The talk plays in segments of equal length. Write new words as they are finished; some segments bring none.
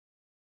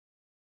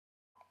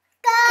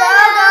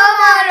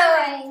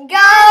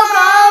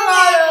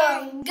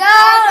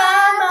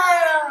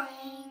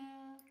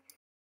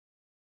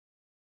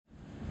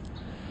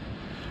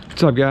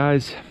What's up,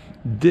 guys?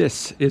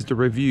 This is the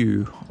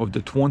review of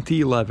the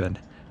 2011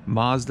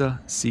 Mazda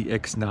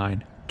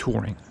CX-9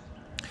 Touring.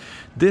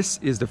 This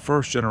is the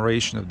first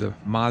generation of the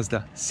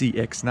Mazda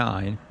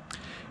CX-9,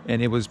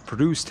 and it was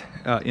produced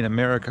in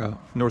America,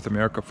 North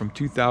America, from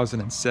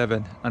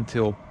 2007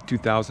 until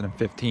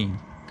 2015.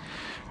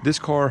 This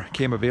car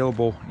came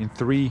available in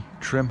 3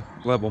 trim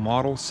level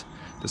models: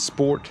 the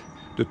Sport,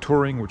 the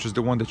Touring, which is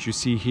the one that you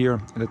see here,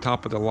 and the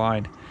top of the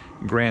line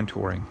Grand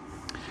Touring.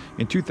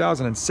 In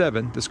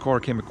 2007, this car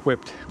came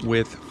equipped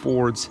with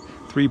Ford's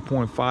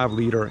 3.5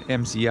 liter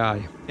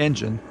MZI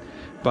engine,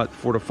 but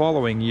for the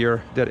following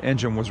year, that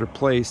engine was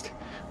replaced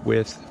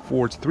with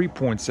Ford's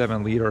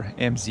 3.7 liter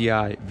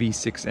MZI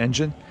V6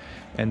 engine,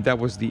 and that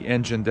was the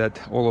engine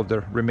that all of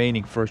the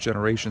remaining first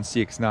generation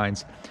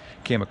CX-9s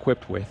came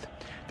equipped with.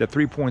 The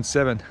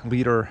 3.7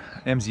 liter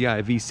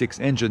MZI V6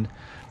 engine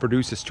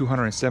produces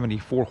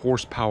 274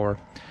 horsepower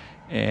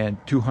and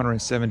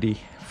 270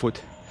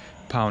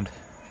 foot-pound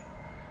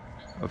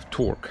of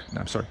torque.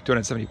 No, I'm sorry,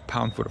 270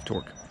 pound-foot of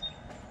torque.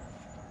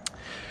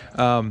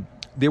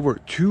 There were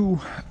 2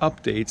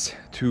 updates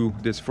to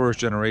this first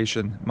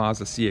generation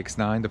Mazda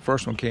CX-9. The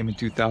first one came in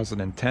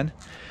 2010,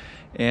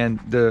 and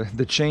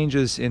the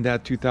changes in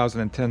that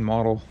 2010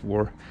 model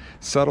were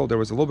subtle. There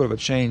was a little bit of a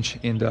change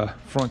in the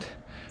front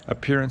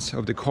appearance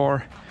of the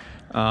car.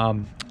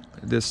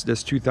 This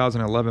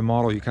 2011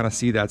 model, you kind of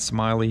see that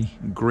smiley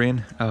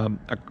grin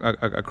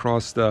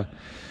across the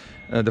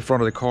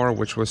front of the car,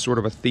 which was sort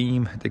of a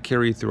theme that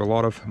carried through a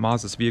lot of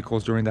Mazda's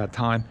vehicles during that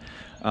time.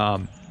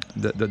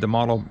 The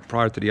model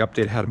prior to the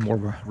update had more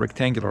of a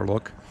rectangular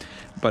look,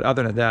 but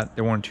other than that,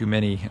 there weren't too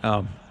many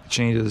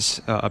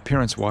changes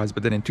appearance-wise.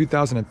 But then in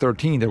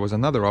 2013, there was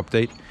another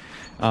update,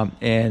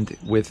 and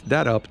with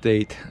that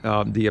update,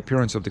 the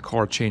appearance of the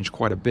car changed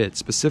quite a bit.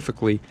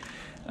 Specifically,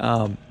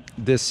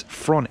 this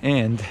front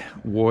end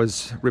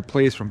was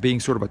replaced from being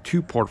sort of a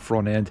 2-part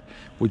front end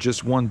with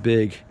just one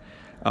big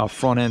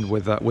front end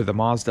with a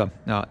Mazda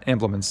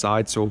emblem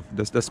inside. So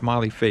the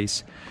smiley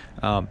face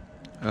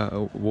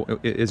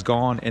is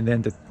gone, and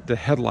then the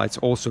headlights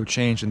also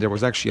changed, and there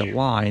was actually a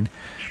line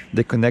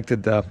that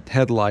connected the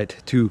headlight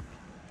to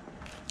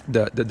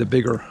the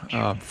bigger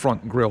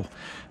front grille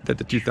that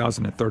the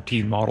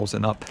 2013 models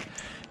and up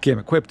came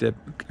equipped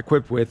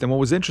with. And what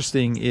was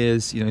interesting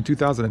is, in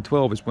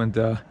 2012 is when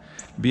the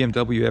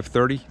BMW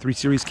F30 3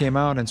 Series came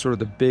out, and sort of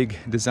the big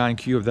design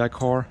cue of that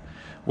car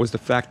was the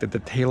fact that the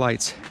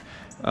taillights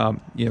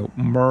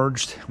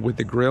merged with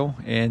the grille.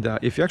 And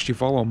if you actually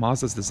follow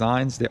Mazda's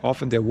designs, they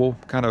will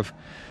kind of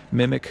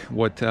mimic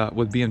what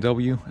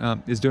BMW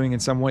is doing in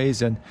some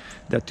ways, and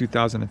that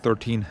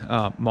 2013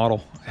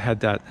 model had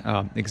that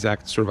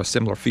exact sort of a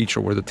similar feature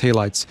where the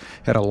taillights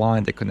had a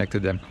line that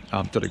connected them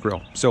to the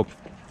grille. So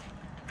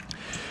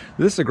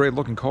this is a great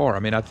looking car. I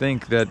mean, I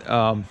think that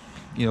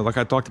like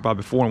I talked about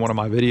before in one of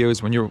my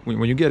videos, when you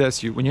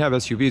have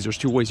SUVs, there's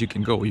 2 ways you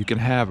can go. You can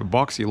have a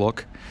boxy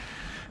look,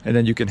 and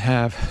then you can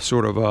have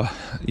sort of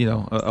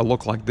a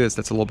look like this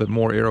that's a little bit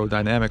more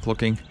aerodynamic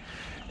looking,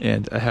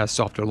 and it has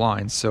softer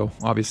lines. So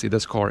obviously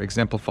this car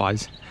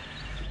exemplifies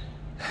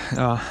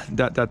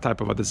that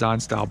type of a design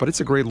style. But it's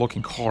a great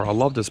looking car. I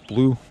love this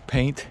blue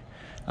paint.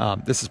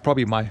 This is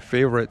probably my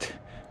favorite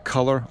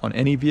color on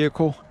any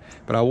vehicle,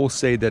 but I will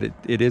say that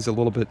it is a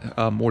little bit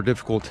more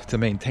difficult to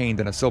maintain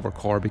than a silver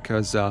car,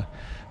 because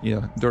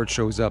dirt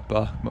shows up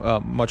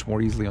much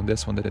more easily on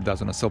this one than it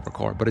does on a silver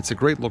car. But it's a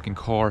great looking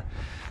car.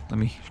 Let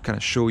me kind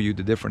of show you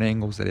the different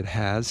angles that it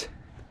has.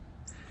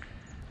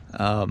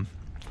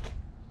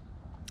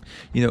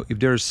 If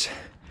there's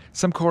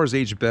some cars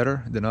age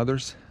better than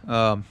others,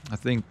 I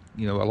think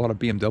a lot of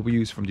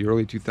BMWs from the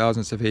early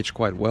 2000s have aged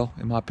quite well,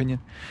 in my opinion.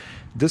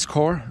 This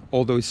car,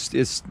 although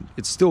it's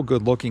still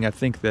good looking, I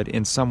think that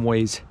in some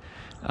ways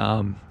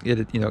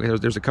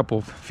there's a couple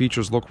of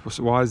features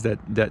look-wise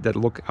that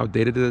look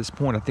outdated at this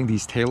point. I think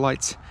these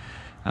taillights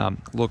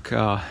look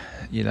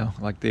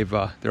like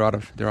they're out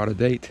of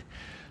date.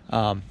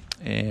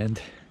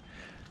 And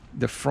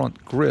the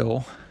front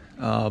grille,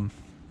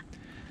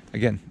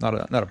 again, not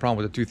a problem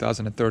with the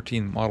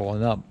 2013 model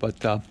and up,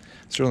 but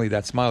certainly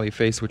that smiley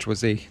face, which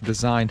was a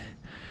design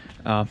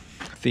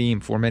theme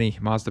for many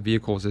Mazda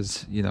vehicles,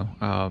 is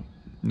no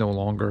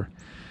longer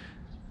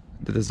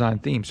the design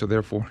theme. So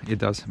therefore, it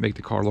does make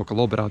the car look a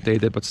little bit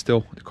outdated, but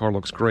still the car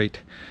looks great.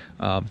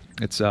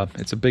 It's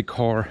a big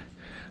car,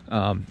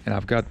 and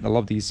I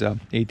love these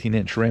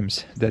 18-inch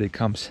rims that it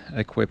comes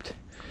equipped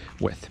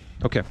with.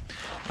 Okay,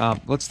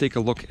 let's take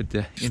a look at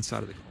the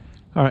inside of the car.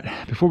 All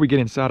right, before we get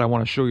inside, I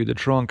want to show you the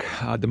trunk.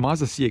 The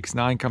Mazda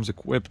CX-9 comes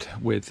equipped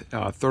with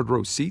 3rd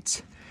row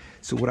seats.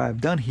 So what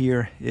I've done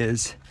here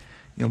is,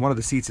 one of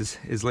the seats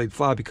is laid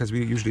flat because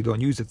we usually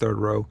don't use the 3rd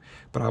row,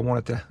 but I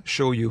wanted to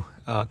show you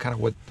kind of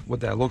what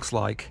that looks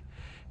like.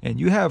 And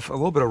you have a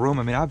little bit of room.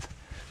 I mean,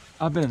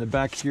 I've been in the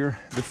back here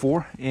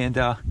before, and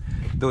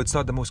though it's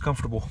not the most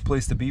comfortable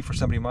place to be for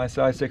somebody my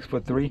size,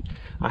 6'3",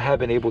 I have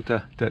been able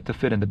to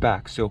fit in the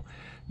back. So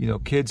you know,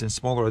 kids and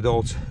smaller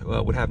adults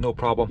would have no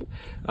problem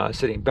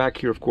sitting back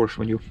here. Of course,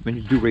 when you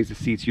do raise the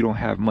seats, you don't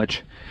have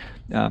much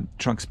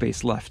trunk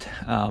space left.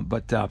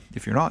 But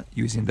if you're not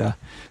using the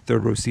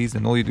third row seats,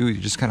 then all you do is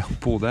you just kind of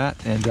pull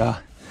that, and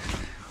there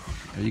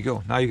you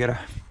go. Now you got a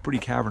pretty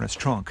cavernous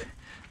trunk,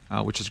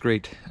 which is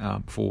great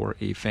for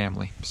a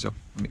family. So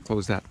let me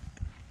close that.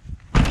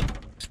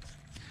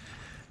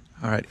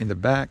 All right, in the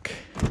back,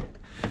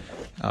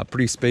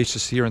 pretty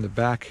spacious here in the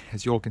back,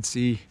 as you all can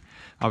see.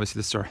 Obviously,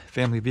 this is our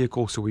family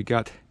vehicle, so we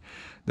got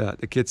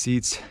the kid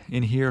seats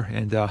in here,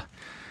 and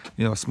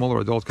you know, a smaller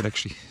adult could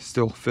actually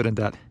still fit in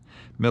that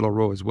middle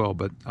row as well.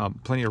 But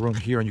plenty of room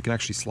here, and you can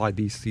actually slide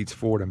these seats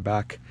forward and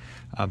back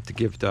to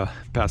give the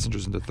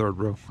passengers in the third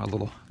row a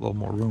little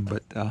more room.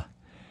 But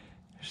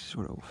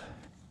sort of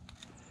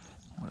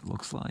what it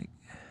looks like.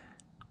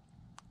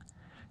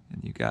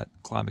 And you got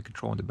climate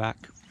control in the back.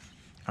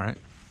 All right.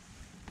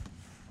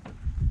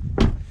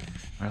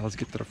 All right, let's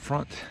get to the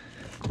front.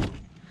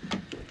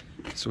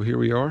 So here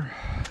we are.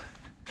 Let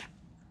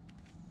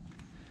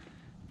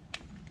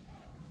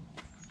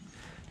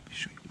me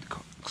show you what the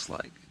car looks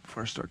like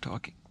before I start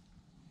talking.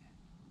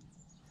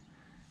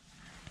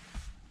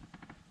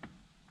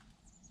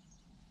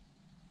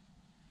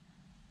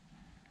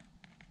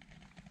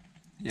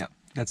 Yeah,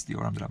 that's the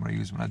arm that I'm going to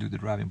use when I do the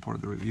driving part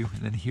of the review.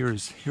 And then here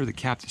are the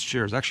captain's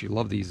chairs. I actually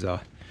love these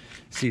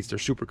seats. They're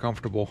super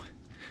comfortable,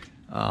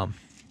 and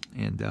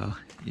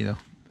you know,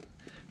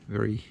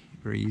 very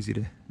easy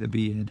to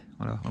be in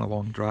on a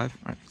long drive.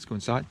 All right, let's go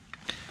inside.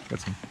 Got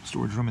some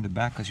storage room in the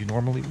back, as you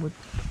normally would.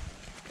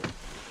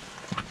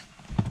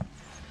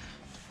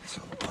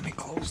 So let me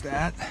close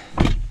that.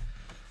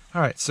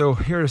 All right, so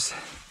here's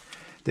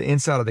the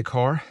inside of the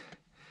car,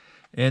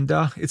 and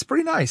it's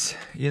pretty nice.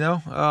 You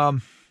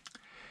know,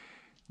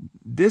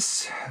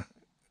 this,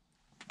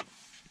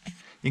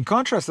 in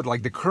contrast to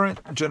like the current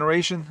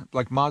generation,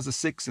 like Mazda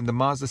 6 and the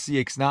Mazda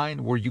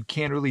CX-9, where you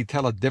can't really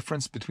tell a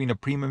difference between a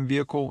premium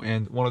vehicle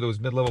and one of those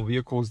mid-level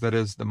vehicles that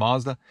is the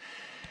Mazda.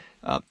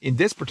 In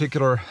this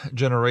particular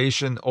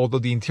generation, although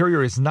the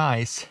interior is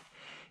nice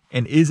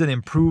and is an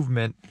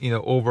improvement, you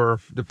know, over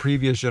the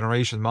previous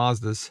generation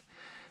Mazdas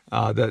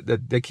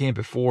that came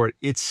before it,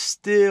 it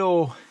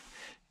still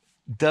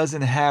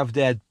doesn't have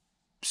that,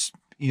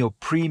 you know,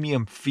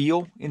 premium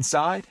feel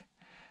inside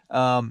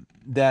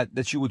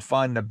that you would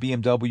find in a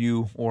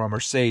BMW or a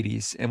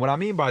Mercedes. And what I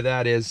mean by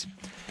that is,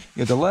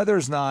 you know, the leather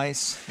is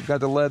nice. You've got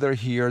the leather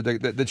here.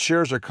 The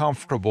chairs are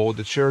comfortable.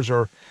 The chairs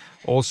are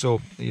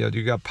also, you know,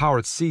 you got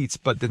powered seats,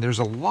 but then there's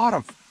a lot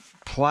of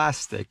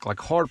plastic, like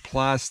hard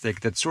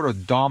plastic, that sort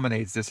of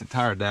dominates this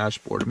entire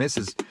dashboard. I mean, this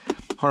is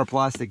hard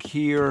plastic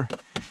here,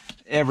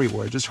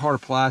 everywhere, just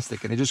hard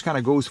plastic, and it just kind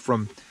of goes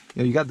from,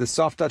 you know, you got the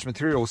soft touch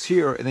materials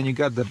here, and then you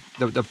got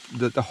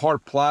the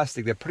hard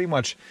plastic that pretty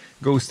much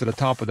goes to the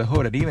top of the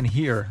hood. And even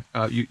here,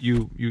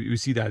 you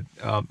see that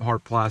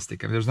hard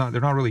plastic. I mean,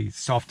 they're not really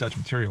soft touch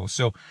materials.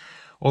 So,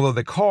 although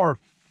the car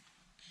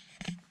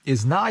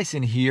is nice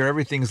in here,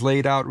 everything's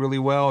laid out really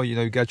well. You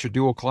know, you got your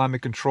dual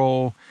climate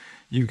control,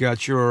 you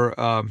got your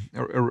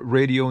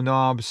radio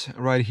knobs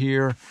right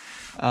here.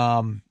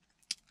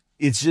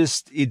 It's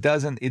just, it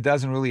doesn't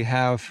really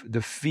have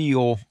the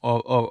feel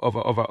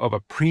of a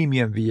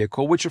premium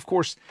vehicle, which of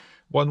course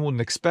one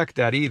wouldn't expect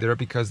that either,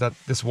 because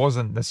this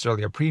wasn't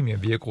necessarily a premium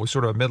vehicle. It's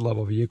sort of a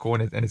mid-level vehicle,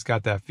 and it's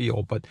got that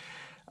feel. But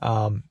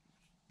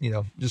you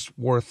know, just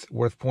worth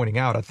pointing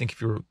out. I think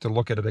if you were to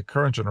look at the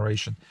current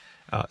generation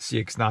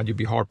CX-9, you'd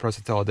be hard pressed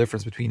to tell a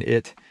difference between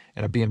it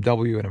and a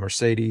BMW and a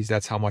Mercedes.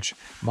 That's how much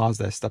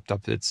Mazda has stepped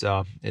up its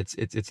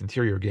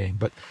interior game.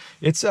 But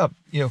it's a,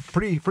 you know,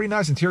 pretty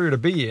nice interior to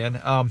be in.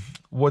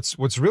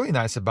 What's really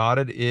nice about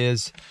it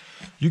is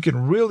you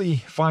can really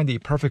find a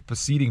perfect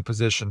seating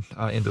position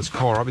in this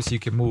car. Obviously, you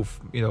can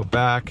move, you know,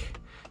 back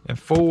and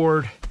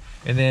forward,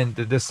 and then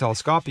this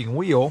telescoping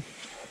wheel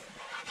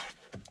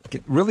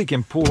really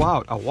can pull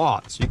out a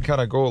lot. So you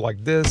kind of go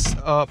like this,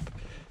 up,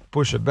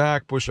 push it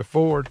back, push it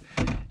forward,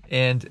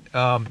 and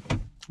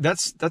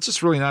that's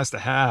just really nice to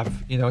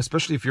have, you know,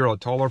 especially if you're a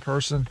taller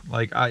person.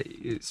 Like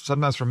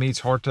sometimes for me,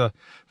 it's hard to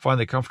find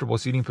the comfortable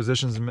seating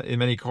positions in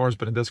many cars,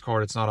 but in this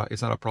car, it's not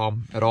a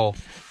problem at all.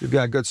 You've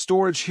got good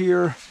storage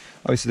here.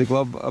 Obviously, the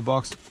glove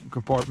box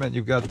compartment.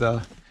 You've got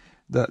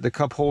the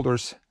cup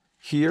holders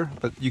here,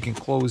 but you can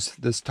close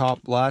this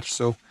top latch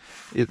so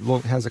it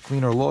has a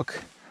cleaner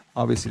look.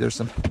 Obviously, there's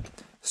some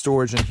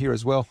storage in here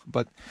as well.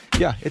 But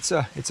yeah, it's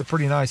a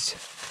pretty nice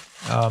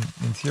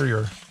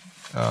interior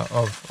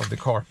of the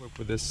car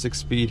with this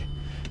 6-speed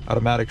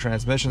automatic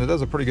transmission. It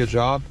does a pretty good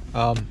job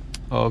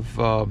of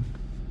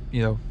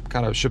you know,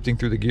 kind of shifting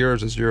through the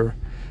gears as you're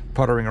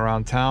puttering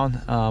around town.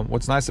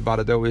 What's nice about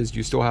it though is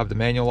you still have the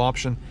manual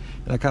option,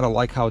 and I kind of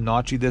like how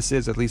notchy this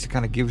is. At least it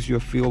kind of gives you a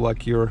feel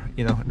like you're,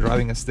 you know,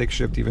 driving a stick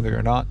shift, even though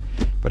you're not.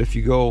 But if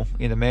you go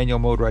in the manual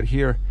mode right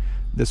here,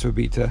 this would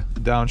be to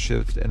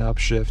downshift and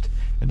upshift,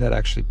 and that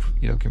actually,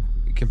 you know,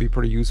 can be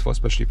pretty useful,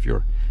 especially if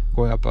you're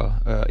going up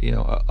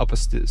a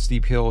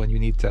steep hill and you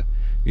need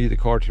the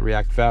car to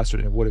react faster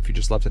than it would if you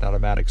just left it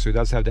automatic. So it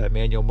does have that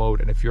manual mode,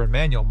 and if you're in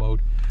manual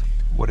mode,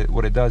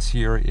 what it does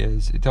here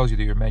is it tells you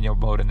that your manual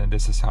mode, and then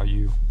this is how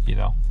you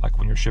know, like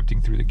when you're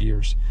shifting through the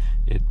gears,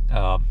 it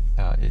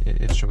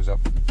shows up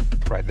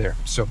right there.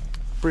 So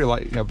pretty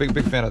light, you know, big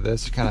fan of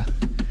this. Kind of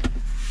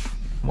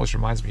almost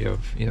reminds me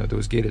of, you know,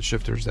 those gated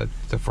shifters that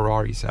the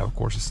Ferraris have. Of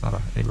course, it's not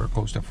anywhere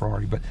close to a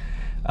Ferrari, but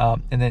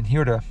and then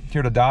here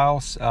are the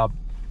dials.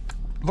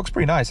 Looks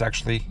pretty nice,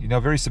 actually. You know,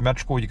 very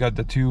symmetrical. You got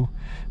the two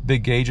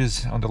big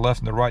gauges on the left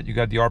and the right. You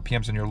got the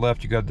RPMs on your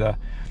left. You got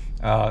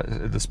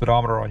the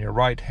speedometer on your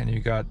right, and you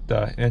got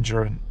the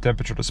engine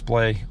temperature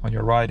display on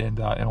your right, and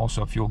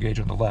also a fuel gauge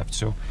on the left.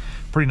 So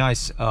pretty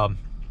nice,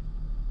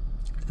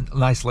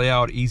 nice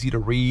layout, easy to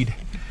read.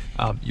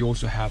 You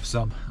also have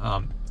some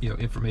you know,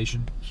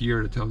 information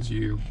here that tells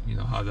you, you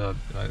know, how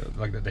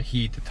like the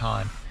heat, the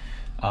time,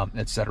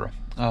 etc.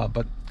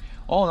 But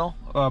all in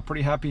all,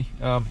 pretty happy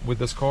with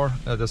this car.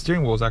 The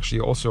steering wheel is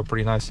actually also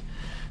pretty nice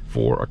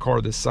for a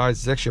car this size.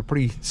 It's actually a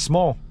pretty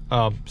small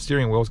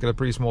steering wheel. It's got a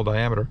pretty small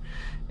diameter,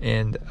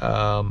 and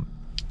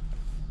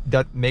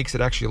that makes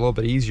it actually a little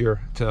bit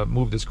easier to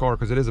move this car,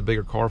 because it is a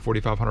bigger car,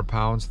 4,500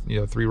 pounds, you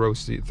know, third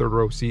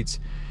row seats.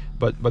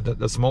 But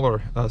the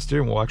smaller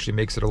steering wheel actually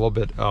makes it a little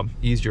bit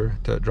easier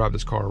to drive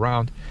this car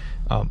around.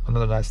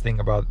 Another nice thing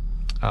about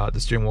the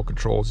steering wheel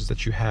controls is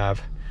that you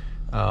have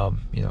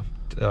you know,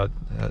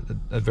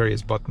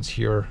 various buttons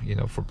here, you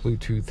know, for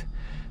Bluetooth,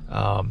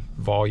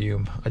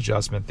 volume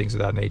adjustment, things of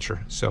that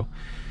nature. So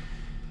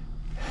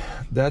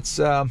that's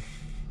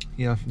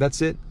you know,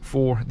 that's it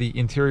for the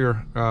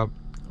interior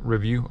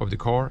review of the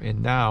car.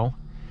 And now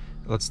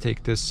let's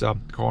take this car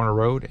on the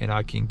road, and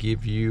I can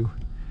give you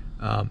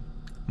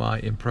my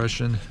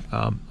impression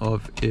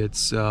of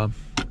its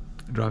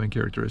driving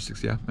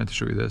characteristics. Yeah, I meant to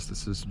show you this.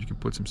 This is, you can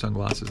put some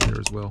sunglasses there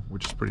as well,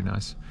 which is pretty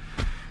nice.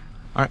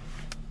 All right.